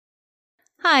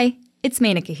Hi, it's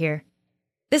Menaka here.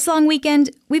 This long weekend,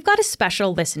 we've got a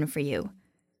special listen for you.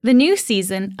 The new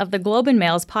season of the Globe and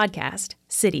Mail's podcast,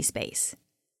 City Space.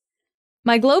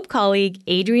 My Globe colleague,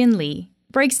 Adrian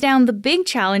breaks down the big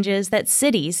challenges that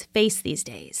cities face these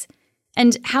days,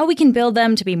 and how we can build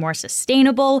them to be more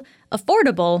sustainable,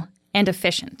 affordable, and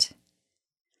efficient.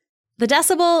 The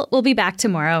Decibel will be back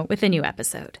tomorrow with a new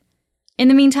episode. In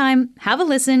the meantime, have a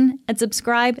listen and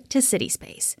subscribe to City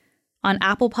Space on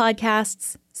Apple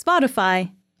Podcasts,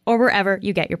 Spotify, or wherever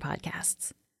you get your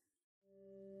podcasts.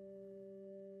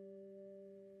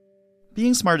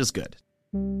 Being smart is good.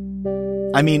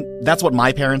 I mean, that's what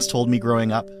my parents told me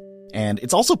growing up, and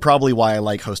it's also probably why I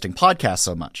like hosting podcasts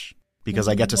so much, because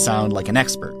I get to sound like an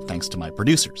expert thanks to my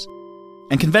producers.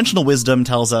 And conventional wisdom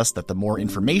tells us that the more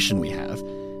information we have,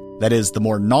 that is, the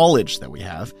more knowledge that we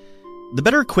have, the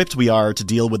better equipped we are to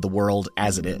deal with the world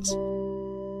as it is.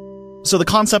 So the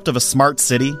concept of a smart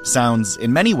city sounds,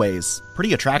 in many ways,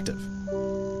 pretty attractive.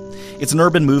 It's an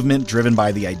urban movement driven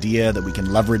by the idea that we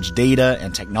can leverage data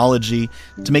and technology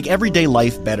to make everyday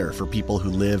life better for people who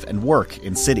live and work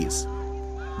in cities.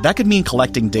 That could mean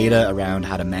collecting data around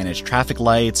how to manage traffic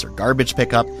lights or garbage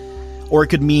pickup, or it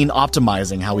could mean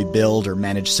optimizing how we build or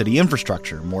manage city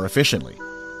infrastructure more efficiently,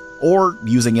 or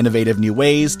using innovative new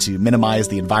ways to minimize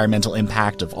the environmental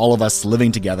impact of all of us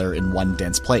living together in one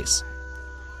dense place.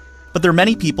 But there are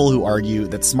many people who argue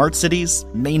that smart cities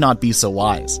may not be so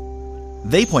wise.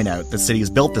 They point out that cities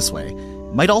built this way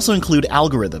might also include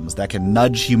algorithms that can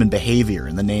nudge human behavior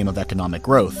in the name of economic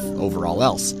growth over all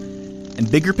else.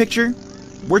 And bigger picture,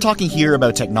 we're talking here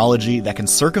about technology that can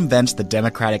circumvent the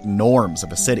democratic norms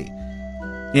of a city.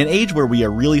 In an age where we are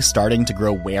really starting to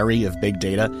grow wary of big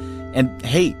data, and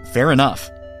hey, fair enough,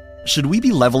 should we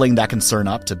be leveling that concern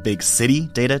up to big city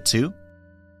data too?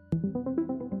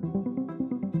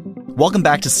 Welcome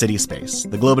back to City Space,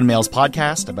 the Globe and Mail's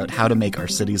podcast about how to make our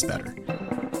cities better.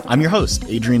 I'm your host,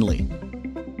 Adrian Lee.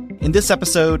 In this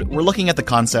episode, we're looking at the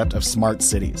concept of smart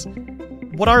cities.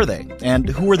 What are they, and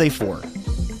who are they for?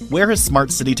 Where has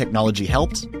smart city technology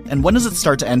helped, and when does it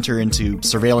start to enter into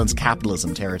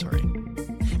surveillance-capitalism territory?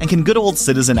 And can good old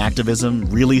citizen activism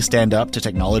really stand up to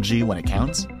technology when it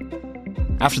counts?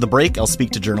 After the break, I'll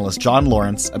speak to journalist John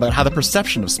Lorinc about how the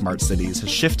perception of smart cities has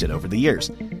shifted over the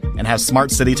years, and how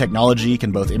smart city technology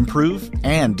can both improve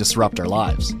and disrupt our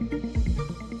lives.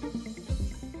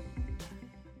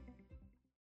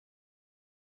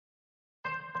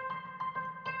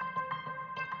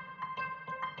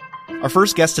 Our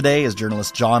first guest today is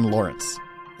journalist John Lorinc.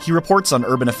 He reports on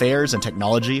urban affairs and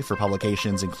technology for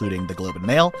publications including the Globe and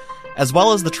Mail, as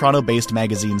well as the Toronto-based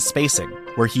magazine Spacing,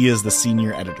 where he is the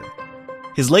senior editor.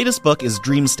 His latest book is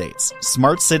Dream States: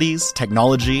 Smart Cities,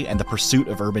 Technology, and the Pursuit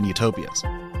of Urban Utopias.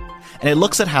 And it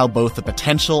looks at how both the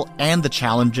potential and the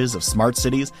challenges of smart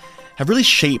cities have really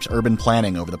shaped urban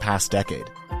planning over the past decade,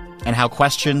 and how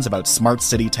questions about smart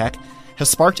city tech have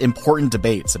sparked important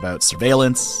debates about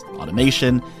surveillance,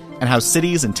 automation, and how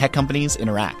cities and tech companies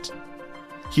interact.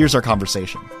 Here's our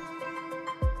conversation.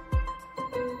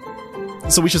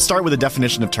 So we should start with a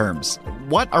definition of terms.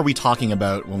 What are we talking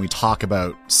about when we talk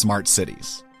about smart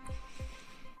cities?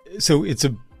 So it's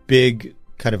a big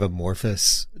kind of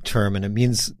amorphous term, and it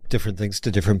means different things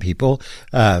to different people.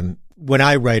 When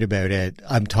I write about it,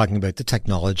 I'm talking about the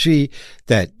technology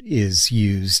that is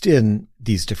used in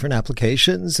these different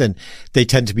applications, and they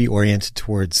tend to be oriented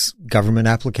towards government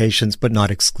applications, but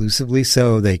not exclusively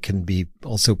so. They can be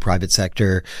also private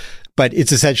sector, but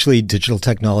it's essentially digital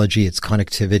technology. It's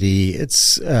connectivity.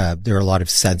 There are a lot of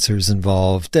sensors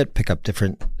involved that pick up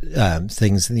different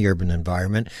things in the urban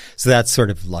environment. So that's sort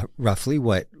of roughly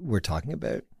what we're talking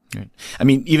about. Right. I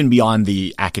mean, even beyond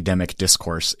the academic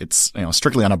discourse, it's,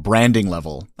 strictly on a branding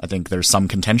level. I think there's some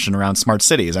contention around smart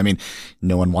cities. I mean,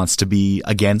 no one wants to be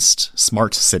against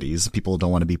smart cities. People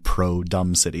don't want to be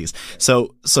pro-dumb cities.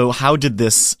 So how did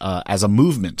this, as a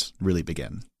movement, really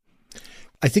begin?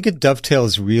 I think it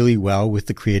dovetails really well with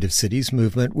the creative cities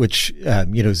movement, which,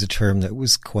 is a term that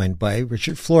was coined by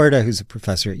Richard Florida, who's a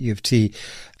professor at U of T.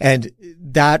 And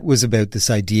that was about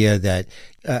this idea that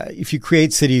if you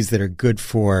create cities that are good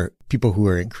for people who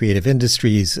are in creative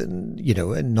industries and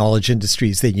knowledge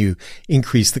industries, then you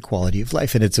increase the quality of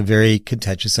life. And it's a very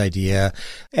contentious idea.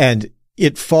 And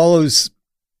it follows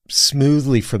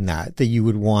smoothly from that you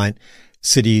would want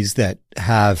cities that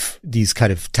have these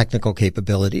kind of technical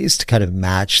capabilities to kind of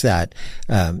match that,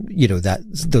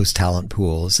 those talent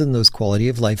pools and those quality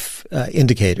of life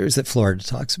indicators that Florida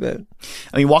talks about.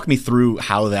 I mean, walk me through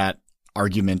how that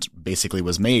argument basically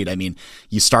was made. I mean,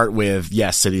 you start with,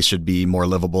 yes, cities should be more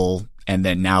livable And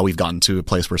then now we've gotten to a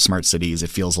place where smart cities, it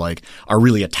feels like, are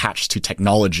really attached to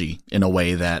technology in a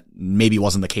way that maybe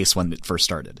wasn't the case when it first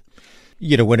started.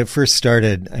 When it first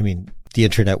started, I mean, the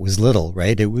internet was little,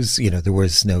 right? It was, there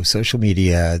was no social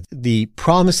media. The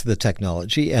promise of the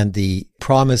technology and the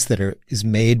promise that is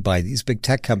made by these big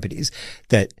tech companies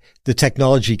that the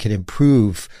technology can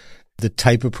improve the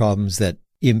type of problems that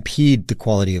impede the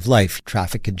quality of life,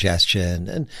 traffic congestion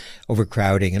and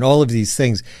overcrowding and all of these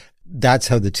things. That's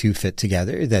how the two fit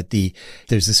together, that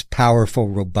there's this powerful,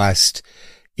 robust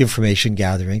information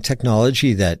gathering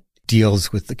technology that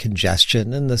deals with the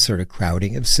congestion and the sort of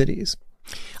crowding of cities.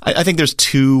 I think there's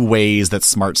two ways that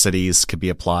smart cities could be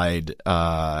applied,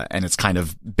 and it's kind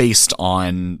of based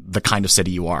on the kind of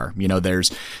city you are.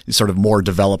 There's sort of more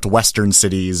developed Western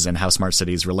cities and how smart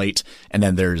cities relate, and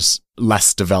then there's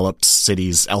less developed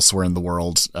cities elsewhere in the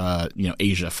world,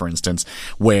 Asia, for instance,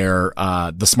 where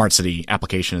the smart city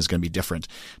application is going to be different.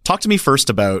 Talk to me first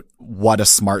about what a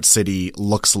smart city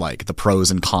looks like, the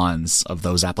pros and cons of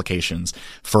those applications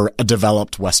for a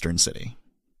developed Western city.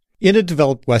 In a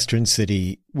developed Western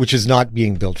city, which is not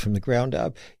being built from the ground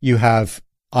up, you have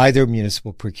either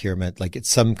municipal procurement, like it's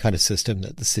some kind of system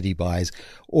that the city buys,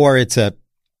 or it's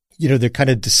they're kind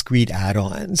of discrete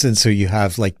add-ons. And so you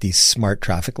have like these smart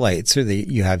traffic lights, or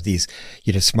you have these,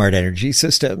 smart energy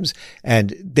systems,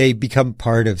 and they become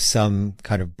part of some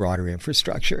kind of broader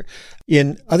infrastructure.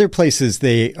 In other places,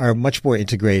 they are much more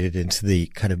integrated into the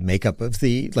kind of makeup of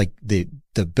the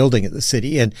building of the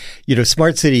city. And,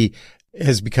 smart city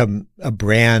has become a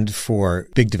brand for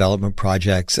big development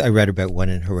projects. I read about one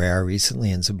in Harare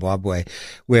recently in Zimbabwe,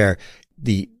 where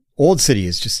the old city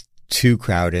is just too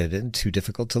crowded and too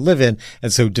difficult to live in.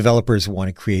 And so developers want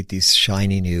to create these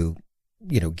shiny new,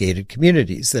 gated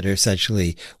communities that are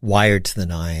essentially wired to the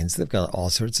nines. They've got all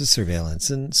sorts of surveillance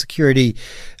and security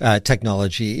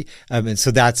technology. And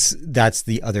so that's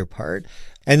the other part.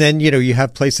 And then, you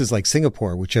have places like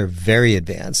Singapore, which are very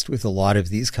advanced with a lot of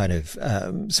these kind of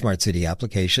smart city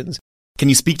applications. Can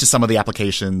you speak to some of the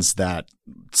applications that,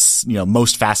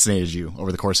 most fascinated you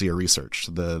over the course of your research?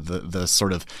 The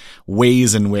sort of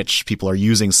ways in which people are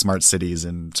using smart cities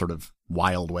in sort of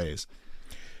wild ways?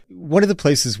 One of the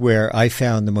places where I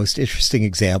found the most interesting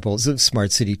examples of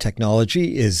smart city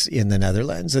technology is in the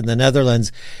Netherlands. In the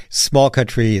Netherlands, small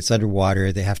country, it's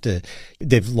underwater.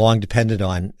 They've long depended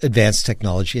on advanced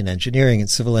technology and engineering and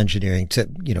civil engineering to,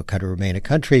 kind of remain a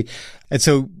country. And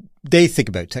so they think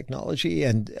about technology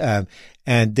and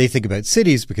they think about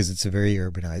cities because it's a very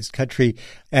urbanized country.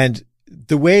 And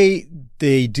the way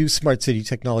they do smart city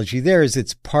technology there is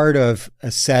it's part of a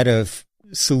set of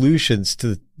solutions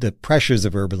to the pressures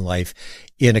of urban life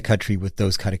in a country with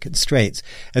those kind of constraints.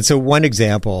 And so one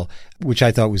example, which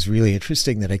I thought was really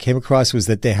interesting that I came across, was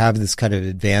that they have this kind of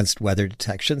advanced weather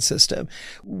detection system,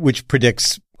 which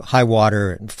predicts high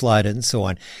water and flood and so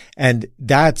on. And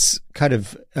that's kind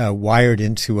of wired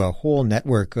into a whole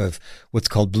network of what's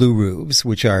called blue roofs,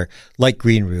 which are like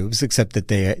green roofs, except that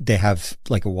they have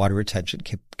like a water retention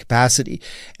capacity.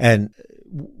 And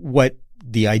what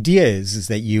the idea is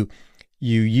that you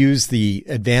use the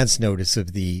advance notice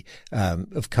of the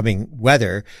of coming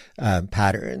weather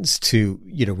patterns to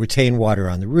retain water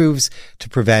on the roofs to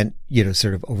prevent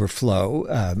sort of overflow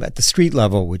at the street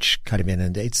level, which kind of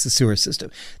inundates the sewer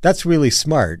system. That's really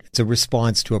smart. It's a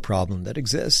response to a problem that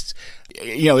exists.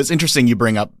 It's interesting you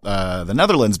bring up the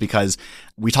Netherlands, because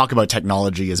we talk about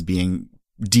technology as being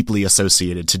deeply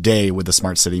associated today with the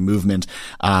smart city movement,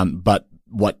 but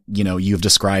what, you've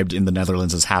described in the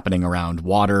Netherlands as happening around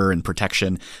water and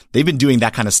protection. They've been doing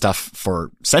that kind of stuff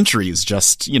for centuries,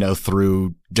 just,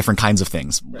 through different kinds of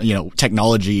things. Right.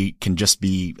 Technology can just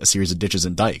be a series of ditches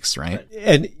and dikes, right?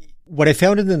 And what I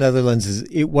found in the Netherlands is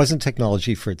it wasn't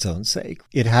technology for its own sake.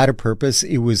 It had a purpose.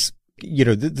 It was,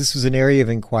 this was an area of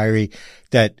inquiry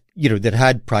that, that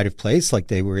had pride of place, like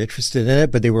they were interested in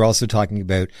it, but they were also talking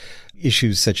about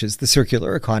issues such as the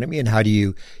circular economy and how do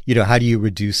you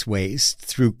reduce waste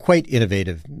through quite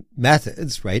innovative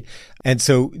methods, right? And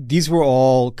so these were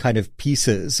all kind of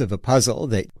pieces of a puzzle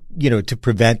that, to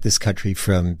prevent this country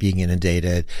from being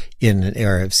inundated in an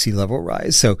era of sea level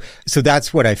rise. So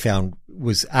that's what I found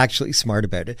was actually smart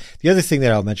about it. The other thing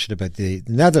that I'll mention about the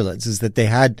Netherlands is that they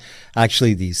had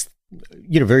actually these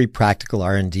very practical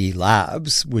R&D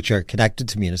labs, which are connected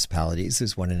to municipalities.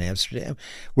 There's one in Amsterdam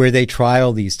where they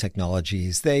trial these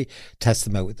technologies. They test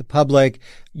them out with the public.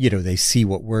 They see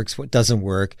what works, what doesn't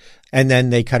work, and then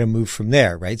they kind of move from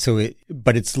there, right?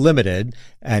 But it's limited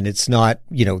and it's not,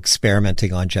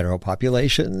 experimenting on general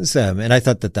populations. And I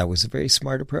thought that was a very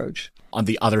smart approach. on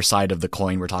the other side of the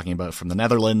coin we're talking about from the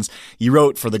Netherlands, you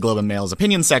wrote for the Globe and Mail's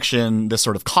opinion section this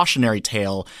sort of cautionary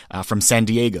tale from San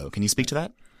Diego. Can you speak to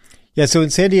that? Yeah, so in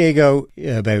San Diego,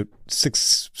 about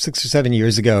six or 7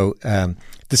 years ago,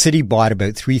 the city bought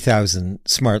about 3,000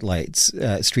 smart lights,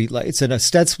 street lights, and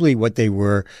ostensibly what they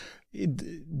were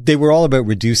all about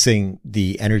reducing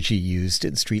the energy used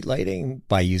in street lighting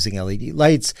by using LED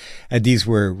lights, and these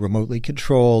were remotely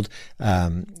controlled.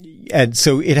 And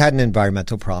so it had an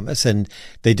environmental promise, and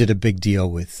they did a big deal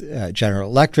with General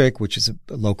Electric, which is a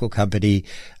local company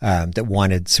that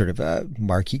wanted sort of a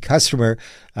marquee customer,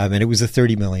 and it was a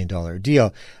 $30 million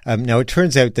deal. Now, it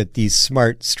turns out that these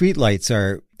smart streetlights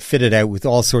are fitted out with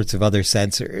all sorts of other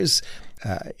sensors,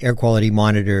 air quality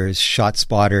monitors, shot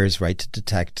spotters, right, to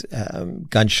detect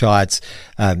gunshots.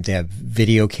 They have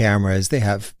video cameras. They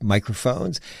have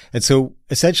microphones. And so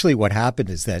essentially what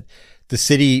happened is that the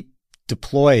city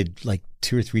deployed like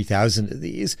 2,000 or 3,000 of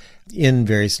these in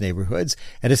various neighborhoods.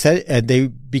 And they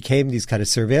became these kind of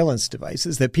surveillance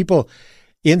devices that people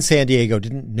in San Diego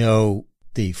didn't know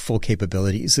the full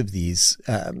capabilities of these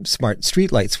smart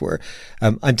streetlights were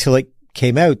until it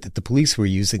came out that the police were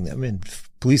using them in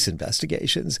police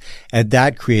investigations. And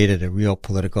that created a real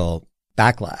political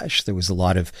backlash. There was a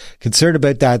lot of concern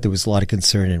about that. There was a lot of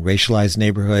concern in racialized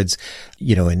neighborhoods,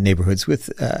 in neighborhoods with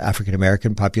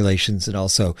African-American populations and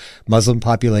also Muslim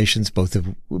populations, both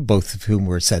of whom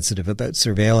were sensitive about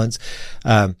surveillance.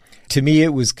 To me,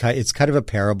 it's kind of a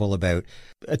parable about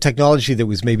a technology that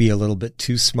was maybe a little bit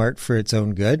too smart for its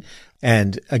own good,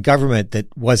 and a government that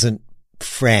wasn't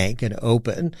frank and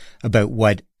open about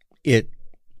what it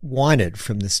wanted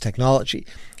from this technology.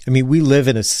 I mean, we live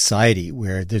in a society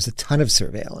where there's a ton of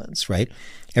surveillance, right?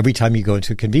 Every time you go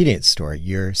into a convenience store,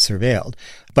 you're surveilled.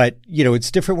 But,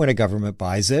 it's different when a government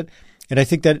buys it. And I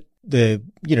think that the,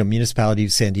 municipality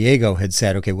of San Diego had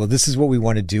said, okay, well, this is what we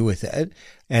want to do with it,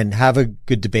 and have a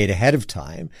good debate ahead of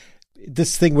time.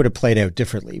 This thing would have played out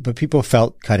differently, but people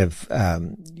felt kind of,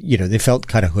 they felt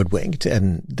kind of hoodwinked,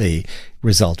 and the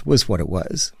result was what it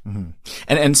was. Mm-hmm.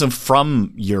 And so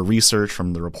from your research,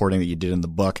 from the reporting that you did in the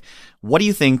book, what do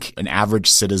you think an average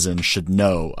citizen should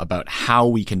know about how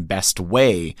we can best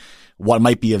weigh what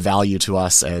might be of value to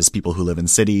us as people who live in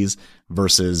cities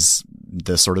versus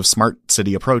the sort of smart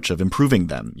city approach of improving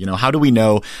them? How do we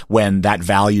know when that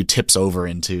value tips over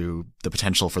into the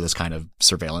potential for this kind of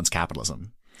surveillance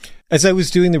capitalism? As I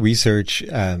was doing the research,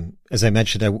 as I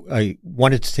mentioned, I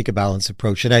wanted to take a balanced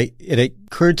approach, and it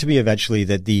occurred to me eventually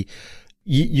that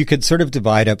you could sort of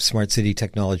divide up smart city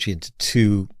technology into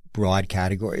two broad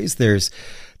categories. There's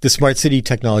the smart city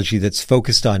technology that's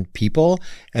focused on people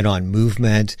and on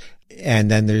movement, and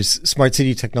then there's smart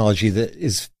city technology that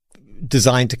is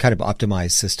designed to kind of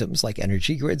optimize systems like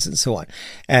energy grids and so on.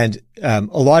 And a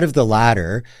lot of the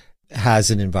latter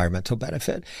has an environmental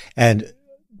benefit, and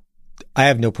I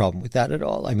have no problem with that at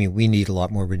all. I mean, we need a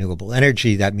lot more renewable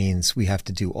energy. That means we have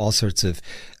to do all sorts of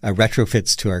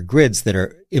retrofits to our grids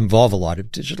that involve a lot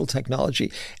of digital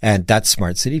technology, and that's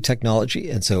smart city technology.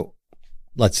 And so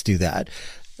let's do that.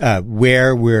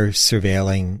 Where we're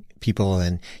surveilling people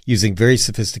and using very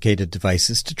sophisticated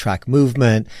devices to track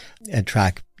movement and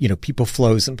track, people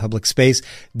flows in public space,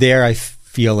 there I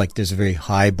feel like there's a very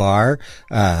high bar,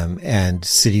 and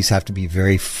cities have to be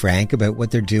very frank about what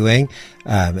they're doing,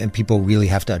 and people really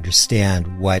have to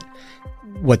understand what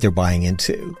they're buying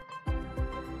into.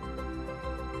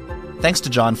 Thanks to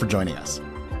John for joining us.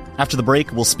 After the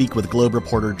break, we'll speak with Globe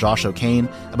reporter Josh O'Kane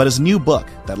about his new book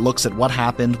that looks at what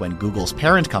happened when Google's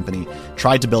parent company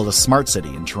tried to build a smart city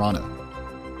in Toronto.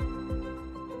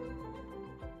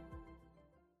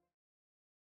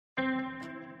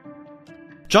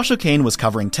 Josh O'Kane was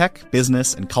covering tech,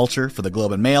 business, and culture for the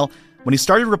Globe and Mail when he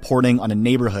started reporting on a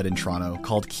neighborhood in Toronto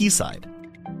called Quayside.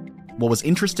 What was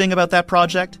interesting about that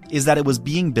project is that it was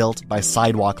being built by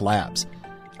Sidewalk Labs,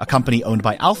 a company owned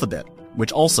by Alphabet,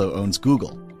 which also owns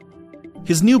Google.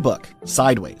 His new book,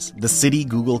 Sideways: The City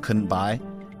Google Couldn't Buy,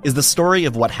 is the story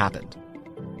of what happened.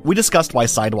 We discussed why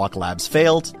Sidewalk Labs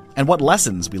failed and what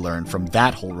lessons we learned from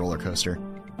that whole roller coaster.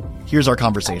 Here's our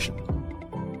conversation.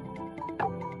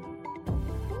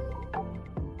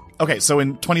 Okay, so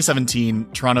in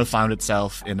 2017, Toronto found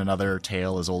itself in another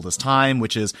tale as old as time,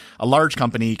 which is a large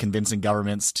company convincing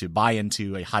governments to buy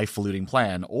into a highfalutin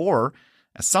plan, or,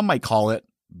 as some might call it,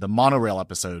 the monorail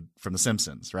episode from The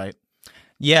Simpsons, right?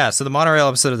 Yeah, so the monorail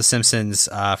episode of The Simpsons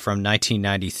from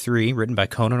 1993, written by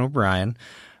Conan O'Brien,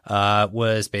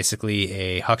 was basically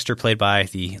a huckster played by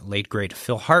the late, great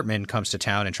Phil Hartman comes to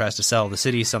town and tries to sell the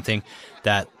city something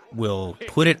that will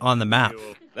put it on the map.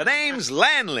 The name's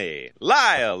Lanley,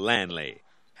 Lyle Lanley.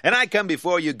 And I come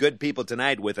before you good people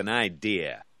tonight with an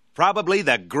idea. Probably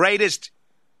the greatest...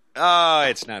 Oh,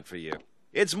 it's not for you.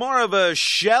 It's more of a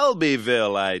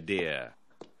Shelbyville idea.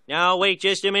 Now, wait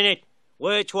just a minute.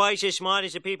 We're twice as smart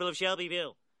as the people of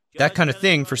Shelbyville. That kind of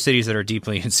thing for cities that are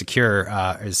deeply insecure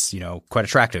is, quite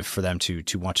attractive for them to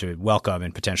want to welcome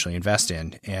and potentially invest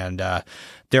in. And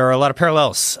there are a lot of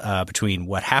parallels between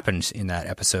what happened in that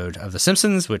episode of The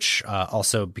Simpsons, which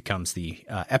also becomes the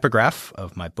epigraph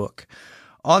of my book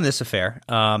on this affair,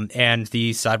 and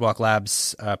the Sidewalk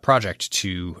Labs project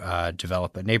to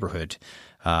develop a neighborhood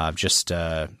just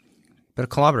about a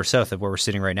kilometer south of where we're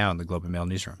sitting right now in the Globe and Mail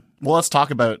newsroom. Well, let's talk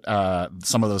about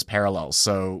some of those parallels.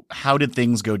 So how did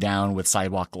things go down with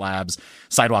Sidewalk Labs?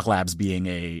 Sidewalk Labs being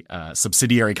a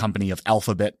subsidiary company of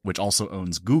Alphabet, which also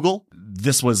owns Google.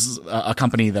 This was a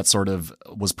company that sort of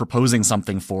was proposing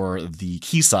something for the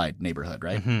Quayside neighborhood,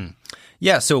 right? Mm-hmm.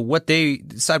 Yeah, so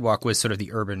Sidewalk was sort of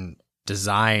the urban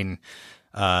design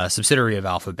subsidiary of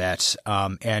Alphabet,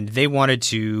 and they wanted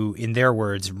to, in their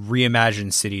words,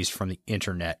 reimagine cities from the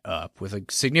internet up with a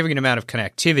significant amount of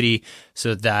connectivity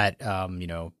so that,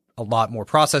 a lot more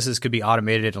processes could be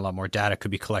automated, a lot more data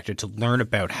could be collected to learn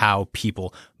about how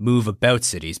people move about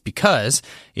cities. Because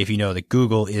if you know that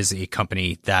Google is a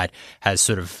company that has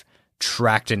sort of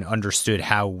tracked and understood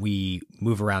how we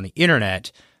move around the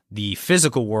internet, the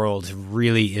physical world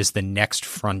really is the next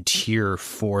frontier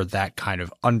for that kind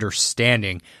of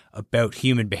understanding about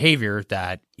human behavior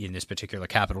that, in this particular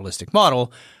capitalistic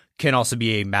model, can also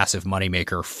be a massive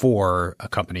moneymaker for a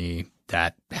company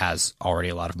that has already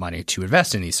a lot of money to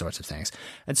invest in these sorts of things.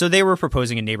 And so they were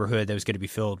proposing a neighborhood that was going to be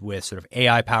filled with sort of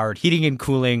AI-powered heating and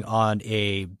cooling on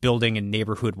a building and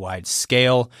neighborhood-wide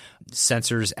scale.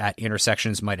 Sensors at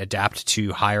intersections might adapt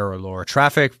to higher or lower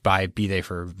traffic, be they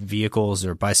for vehicles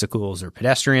or bicycles or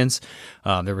pedestrians.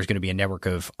 There was going to be a network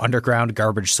of underground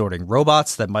garbage sorting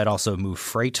robots that might also move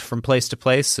freight from place to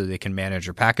place so they can manage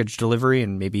your package delivery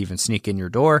and maybe even sneak in your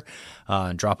door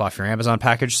and drop off your Amazon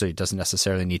package so it doesn't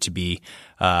necessarily need to be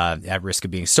at risk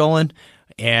of being stolen.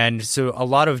 And so a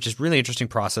lot of just really interesting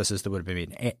processes that would have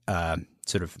been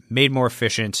sort of made more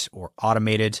efficient or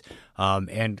automated,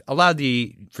 and allowed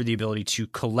for the ability to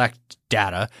collect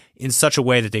data in such a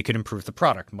way that they could improve the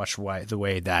product, much the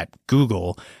way that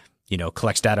Google,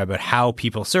 collects data about how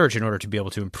people search in order to be able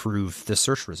to improve the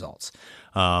search results.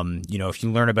 If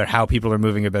you learn about how people are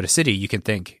moving about a city, you can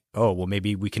think, oh, well,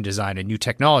 maybe we can design a new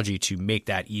technology to make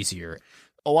that easier.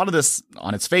 A lot of this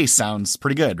on its face sounds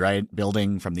pretty good, right?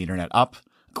 Building from the internet up,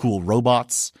 cool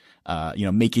robots,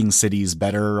 making cities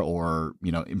better, or,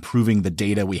 improving the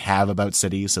data we have about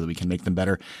cities so that we can make them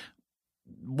better.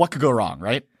 What could go wrong,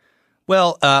 right?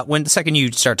 Well, when the second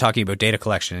you start talking about data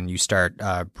collection and you start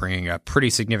bringing up pretty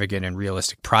significant and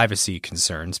realistic privacy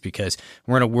concerns, because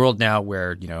we're in a world now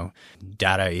where,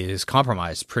 data is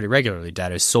compromised pretty regularly.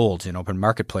 Data is sold in open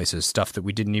marketplaces, stuff that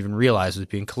we didn't even realize was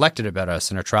being collected about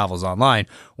us in our travels online,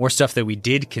 or stuff that we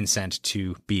did consent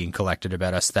to being collected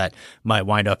about us that might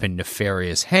wind up in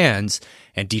nefarious hands,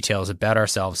 and details about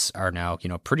ourselves are now,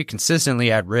 pretty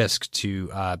consistently at risk to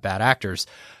bad actors.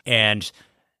 And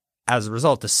as a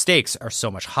result, the stakes are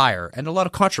so much higher, and a lot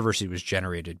of controversy was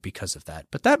generated because of that.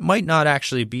 But that might not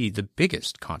actually be the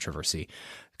biggest controversy,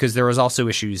 because there was also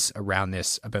issues around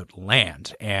this about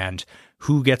land and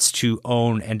who gets to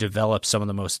own and develop some of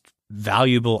the most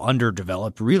valuable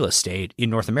underdeveloped real estate in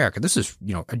North America. This is,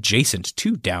 adjacent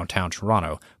to downtown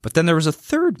Toronto. But then there was a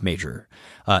third major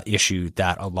issue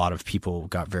that a lot of people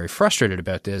got very frustrated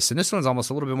about this. And this one's almost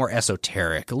a little bit more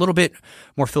esoteric, a little bit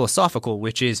more philosophical,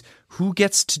 which is who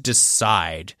gets to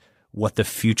decide what the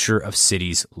future of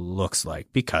cities looks like,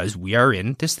 because we are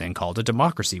in this thing called a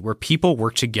democracy where people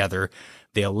work together.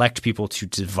 They elect people to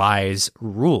devise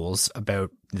rules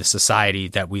about the society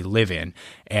that we live in.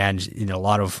 And in a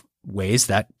lot of ways,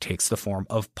 that takes the form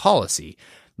of policy.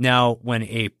 Now, when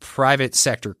a private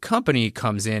sector company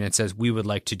comes in and says, we would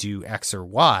like to do X or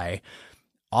Y,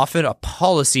 often a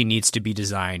policy needs to be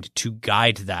designed to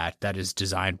guide that is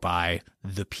designed by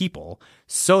the people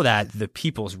so that the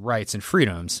people's rights and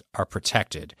freedoms are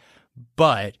protected.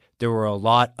 But there were a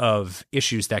lot of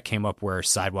issues that came up where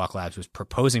Sidewalk Labs was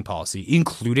proposing policy,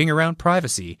 including around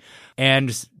privacy.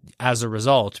 And as a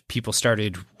result, people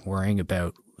started worrying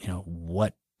about,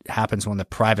 what happens when the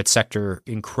private sector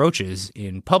encroaches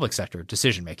in public sector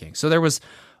decision making. So there was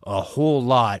a whole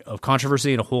lot of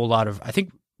controversy and a whole lot of, I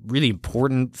think, really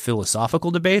important philosophical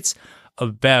debates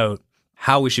about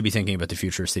how we should be thinking about the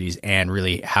future of cities and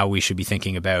really how we should be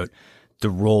thinking about the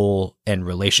role and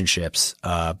relationships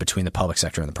between the public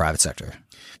sector and the private sector.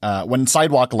 When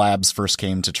Sidewalk Labs first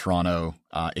came to Toronto,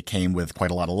 it came with quite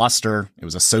a lot of luster. It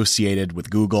was associated with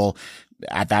Google.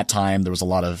 At that time, there was a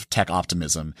lot of tech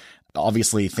optimism.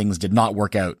 Obviously, things did not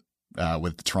work out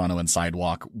with Toronto and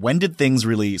Sidewalk. When did things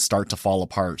really start to fall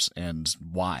apart, and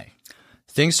why?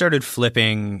 Things started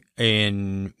flipping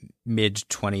in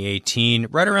mid-2018,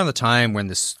 right around the time when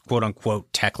this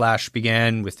quote-unquote techlash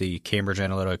began with the Cambridge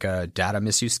Analytica data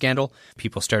misuse scandal.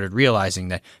 People started realizing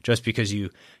that just because you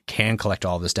can collect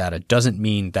all this data doesn't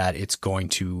mean that it's going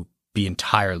to be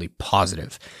entirely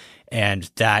positive.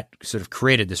 And that sort of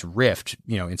created this rift,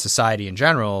 in society in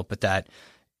general, but that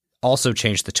also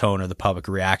changed the tone of the public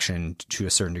reaction to a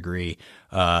certain degree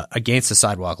against the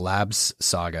Sidewalk Labs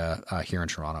saga here in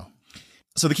Toronto.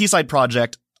 So the Quayside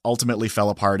project ultimately fell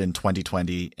apart in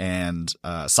 2020, and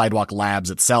Sidewalk Labs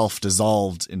itself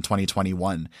dissolved in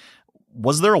 2021.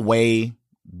 Was there a way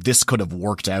this could have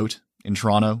worked out in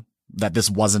Toronto, that this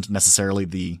wasn't necessarily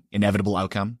the inevitable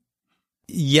outcome?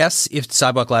 Yes, if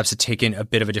Sidewalk Labs had taken a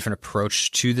bit of a different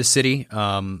approach to the city,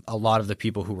 a lot of the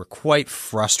people who were quite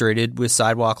frustrated with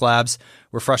Sidewalk Labs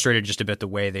were frustrated just about the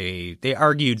way they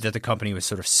argued that the company was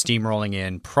sort of steamrolling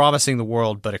in, promising the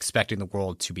world, but expecting the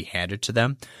world to be handed to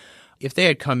them. If they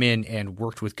had come in and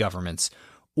worked with governments,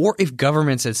 or if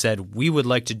governments had said, we would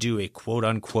like to do a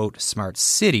quote-unquote smart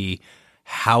city,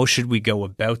 how should we go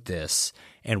about this?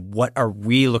 And what are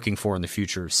we looking for in the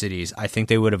future of cities? I think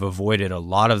they would have avoided a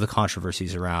lot of the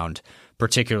controversies around,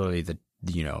 particularly the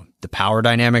power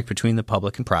dynamic between the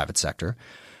public and private sector,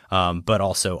 but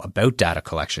also about data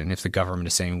collection. If the government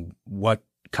is saying what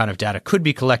kind of data could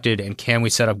be collected and can we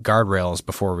set up guardrails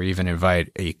before we even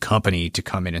invite a company to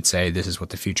come in and say this is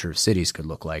what the future of cities could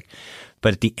look like.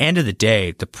 But at the end of the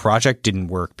day, the project didn't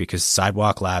work because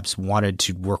Sidewalk Labs wanted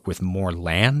to work with more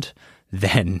land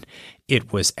than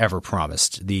it was ever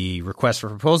promised. The request for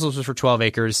proposals was for 12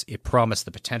 acres. It promised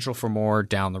the potential for more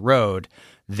down the road.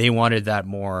 They wanted that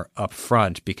more up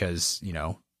front because,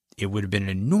 it would have been an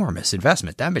enormous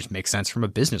investment. That makes sense from a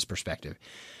business perspective.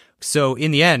 So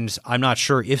in the end, I'm not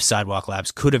sure if Sidewalk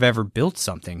Labs could have ever built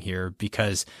something here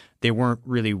because they weren't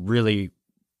really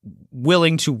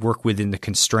willing to work within the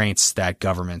constraints that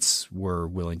governments were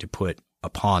willing to put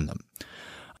upon them.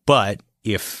 But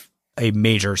if a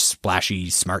major splashy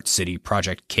smart city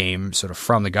project came sort of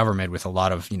from the government with a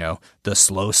lot of, the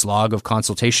slow slog of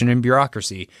consultation and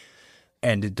bureaucracy,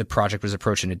 and the project was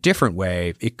approached in a different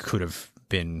way, it could have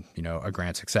been, a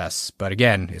grand success. But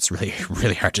again, it's really,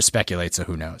 really hard to speculate. So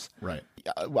who knows? Right.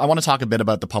 I want to talk a bit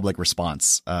about the public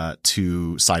response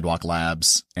to Sidewalk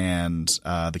Labs and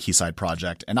the Quayside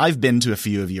project. And I've been to a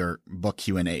few of your book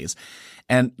Q&As,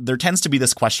 and there tends to be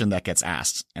this question that gets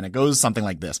asked, and it goes something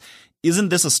like this. Isn't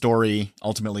this a story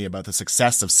ultimately about the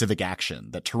success of civic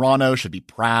action, that Toronto should be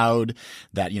proud,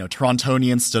 that,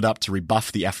 Torontonians stood up to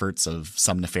rebuff the efforts of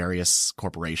some nefarious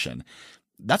corporation?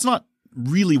 That's not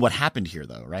really what happened here,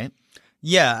 though, right?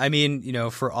 Yeah, I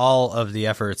mean, for all of the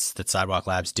efforts that Sidewalk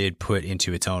Labs did put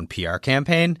into its own PR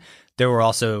campaign, there were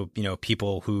also,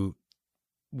 people who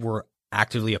were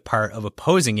actively a part of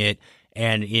opposing it,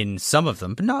 and in some of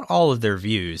them, but not all of their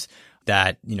views,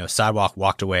 that, Sidewalk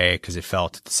walked away because it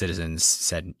felt that the citizens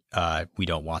said, we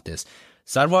don't want this.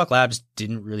 Sidewalk Labs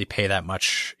didn't really pay that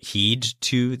much heed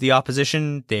to the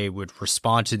opposition. They would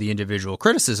respond to the individual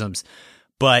criticisms,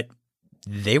 but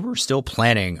they were still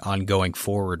planning on going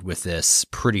forward with this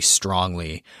pretty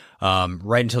strongly,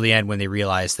 right until the end when they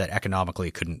realized that economically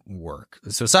it couldn't work.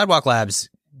 So Sidewalk Labs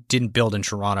didn't build in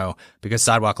Toronto because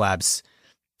Sidewalk Labs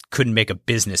couldn't make a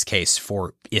business case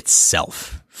for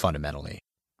itself, fundamentally.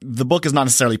 The book is not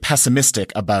necessarily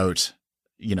pessimistic about,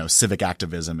 civic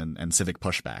activism and civic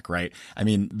pushback, right? I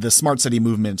mean, the smart city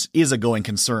movement is a going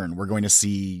concern. We're going to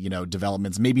see,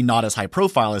 developments, maybe not as high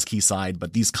profile as Quayside,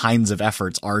 but these kinds of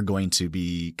efforts are going to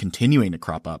be continuing to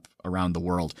crop up around the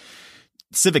world.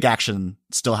 Civic action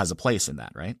still has a place in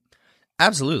that, right?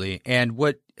 Absolutely. And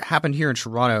what happened here in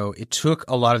Toronto, it took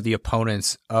a lot of the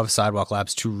opponents of Sidewalk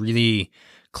Labs to really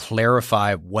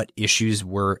clarify what issues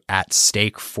were at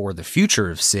stake for the future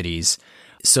of cities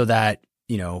so that,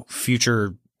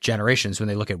 future generations, when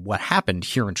they look at what happened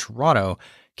here in Toronto,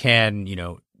 can,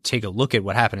 take a look at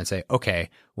what happened and say, okay,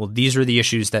 well, these are the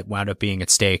issues that wound up being at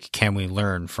stake. Can we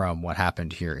learn from what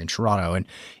happened here in Toronto? And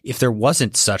if there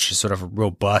wasn't such a sort of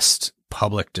robust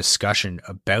public discussion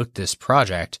about this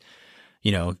project,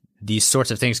 these sorts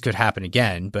of things could happen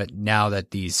again. But now that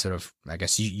these sort of, I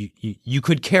guess you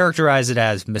could characterize it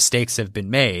as mistakes have been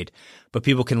made, but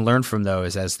people can learn from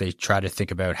those as they try to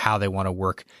think about how they want to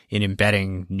work in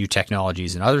embedding new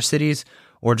technologies in other cities,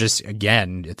 or just,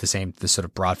 again, at the sort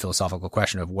of broad philosophical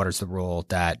question of what is the role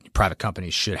that private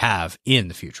companies should have in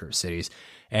the future of cities.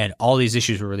 And all these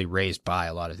issues were really raised by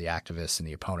a lot of the activists and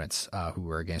the opponents who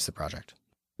were against the project.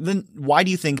 Then why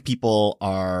do you think people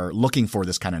are looking for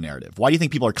this kind of narrative? Why do you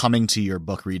think people are coming to your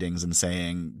book readings and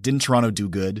saying, didn't Toronto do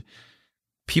good?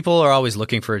 People are always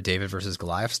looking for a David versus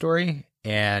Goliath story.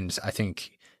 And I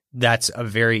think that's a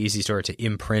very easy story to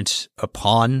imprint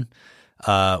upon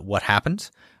what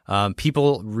happened.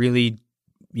 People really,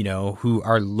 who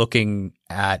are looking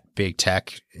at big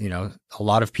tech, a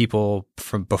lot of people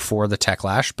from before the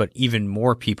techlash, but even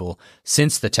more people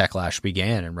since the techlash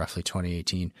began in roughly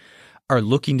 2018, are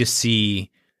looking to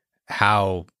see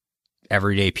how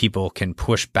everyday people can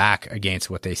push back against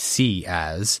what they see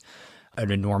as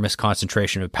an enormous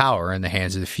concentration of power in the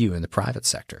hands of the few in the private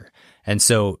sector. And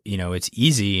so, it's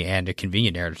easy and a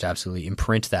convenient narrative to absolutely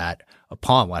imprint that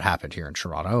upon what happened here in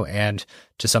Toronto. And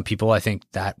to some people, I think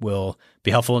that will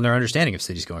be helpful in their understanding of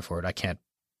cities going forward. I can't,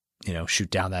 shoot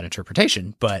down that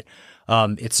interpretation, but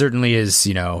it certainly is,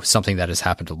 something that has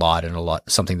happened a lot and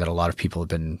something that a lot of people have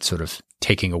been sort of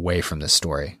taking away from this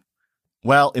story.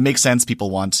 Well, it makes sense. People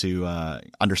want to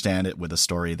understand it with a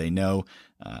story they know.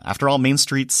 After all, Main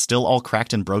Street's still all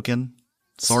cracked and broken.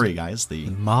 Sorry, guys.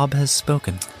 The mob has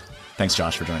spoken. Thanks,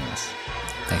 Josh, for joining us.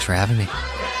 Thanks for having me.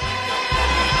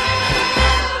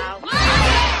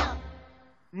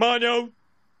 Mono,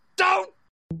 don't!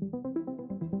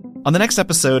 On the next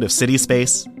episode of City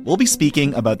Space, we'll be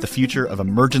speaking about the future of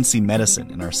emergency medicine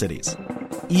in our cities.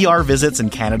 ER visits in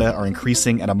Canada are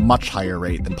increasing at a much higher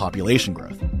rate than population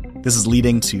growth. This is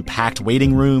leading to packed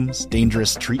waiting rooms,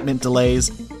 dangerous treatment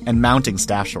delays, and mounting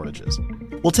staff shortages.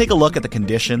 We'll take a look at the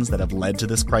conditions that have led to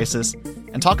this crisis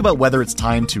and talk about whether it's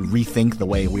time to rethink the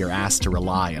way we are asked to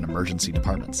rely on emergency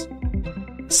departments.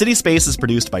 City Space is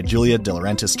produced by Julia De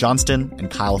Laurentiis Johnston and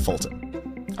Kyle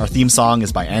Fulton. Our theme song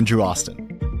is by Andrew Austin.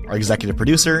 Our executive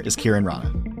producer is Kieran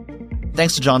Rana.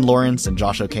 Thanks to John Lorinc and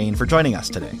Josh O'Kane for joining us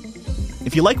today.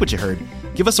 If you like what you heard,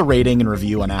 give us a rating and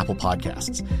review on Apple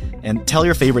Podcasts, and tell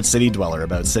your favorite city dweller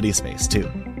about City Space, too.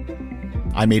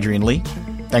 I'm Adrian Lee.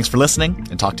 Thanks for listening,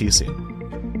 and talk to you soon.